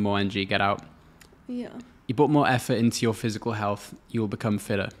put in, the more energy you get out. Yeah. You put more effort into your physical health, you will become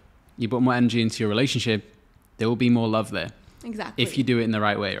fitter. You put more energy into your relationship, there will be more love there. Exactly. If you do it in the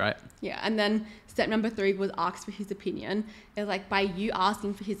right way, right? Yeah. And then step number 3 was ask for his opinion. It's like by you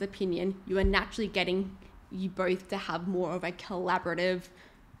asking for his opinion, you are naturally getting you both to have more of a collaborative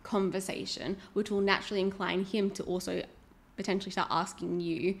conversation, which will naturally incline him to also potentially start asking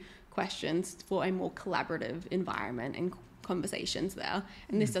you questions for a more collaborative environment and conversations there.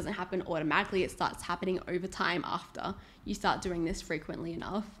 And this doesn't happen automatically. It starts happening over time after you start doing this frequently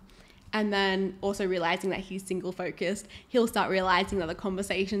enough. And then also realizing that he's single focused, he'll start realizing that the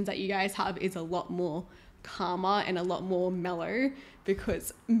conversations that you guys have is a lot more calmer and a lot more mellow,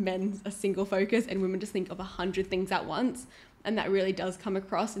 because men are single focused and women just think of 100 things at once. And that really does come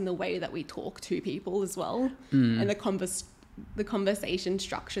across in the way that we talk to people as well, and the conversation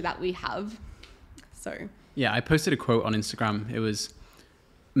structure that we have. So yeah, I posted a quote on Instagram. It was,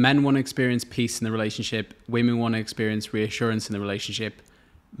 men want to experience peace in the relationship, women want to experience reassurance in the relationship.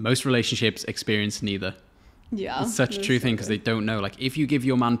 Most relationships experience neither. Yeah, it's such a true thing, because they don't know. Like, if you give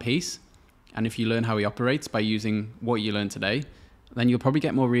your man peace and if you learn how he operates by using what you learned today, then you'll probably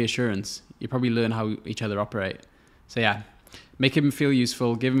get more reassurance. You probably learn how each other operate. So yeah, make him feel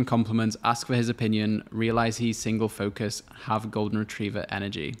useful, give him compliments, ask for his opinion, realize he's single focused, have golden retriever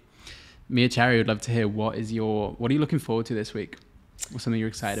energy. Mia Cherry, would love to hear, what are you looking forward to this week? What's something you're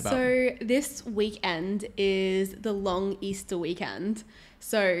excited about? So this weekend is the long Easter weekend.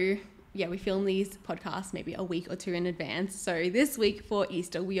 So yeah, we film these podcasts maybe a week or two in advance. So this week for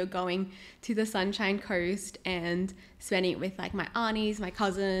Easter, we are going to the Sunshine Coast and spending it with like my aunties, my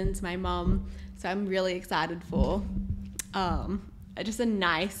cousins, my mum. So I'm really excited for just a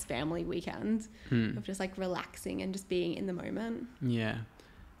nice family weekend of just like relaxing and just being in the moment. Yeah,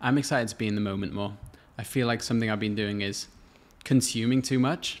 I'm excited to be in the moment more. I feel like something I've been doing is consuming too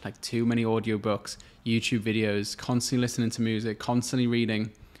much, like too many audiobooks, YouTube videos, constantly listening to music, constantly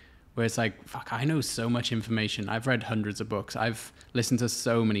reading, where it's like, fuck, I know so much information. I've read hundreds of books. I've listened to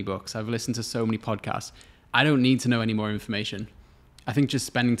so many books. I've listened to so many podcasts. I don't need to know any more information. I think just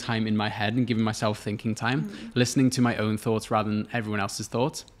spending time in my head and giving myself thinking time, listening to my own thoughts rather than everyone else's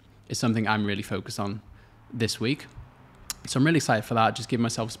thoughts, is something I'm really focused on this week. So I'm really excited for that. Just give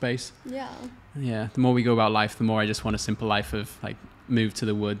myself space. Yeah. Yeah. The more we go about life, the more I just want a simple life of like move to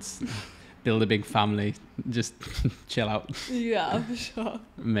the woods, build a big family, just chill out. Yeah, for sure.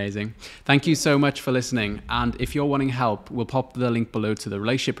 Amazing. Thank you so much for listening. And if you're wanting help, we'll pop the link below to the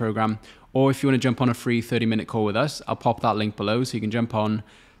relationship program. Or if you want to jump on a free 30-minute call with us, I'll pop that link below so you can jump on,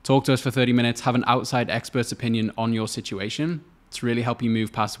 talk to us for 30 minutes, have an outside expert's opinion on your situation to really help you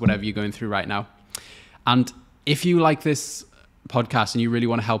move past whatever you're going through right now. And if you like this podcast and you really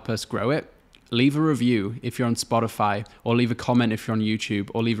want to help us grow it, leave a review if you're on Spotify, or leave a comment if you're on YouTube,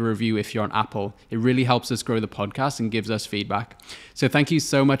 or leave a review if you're on Apple. It really helps us grow the podcast and gives us feedback. So thank you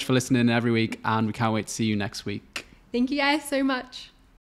so much for listening every week, and we can't wait to see you next week. Thank you guys so much.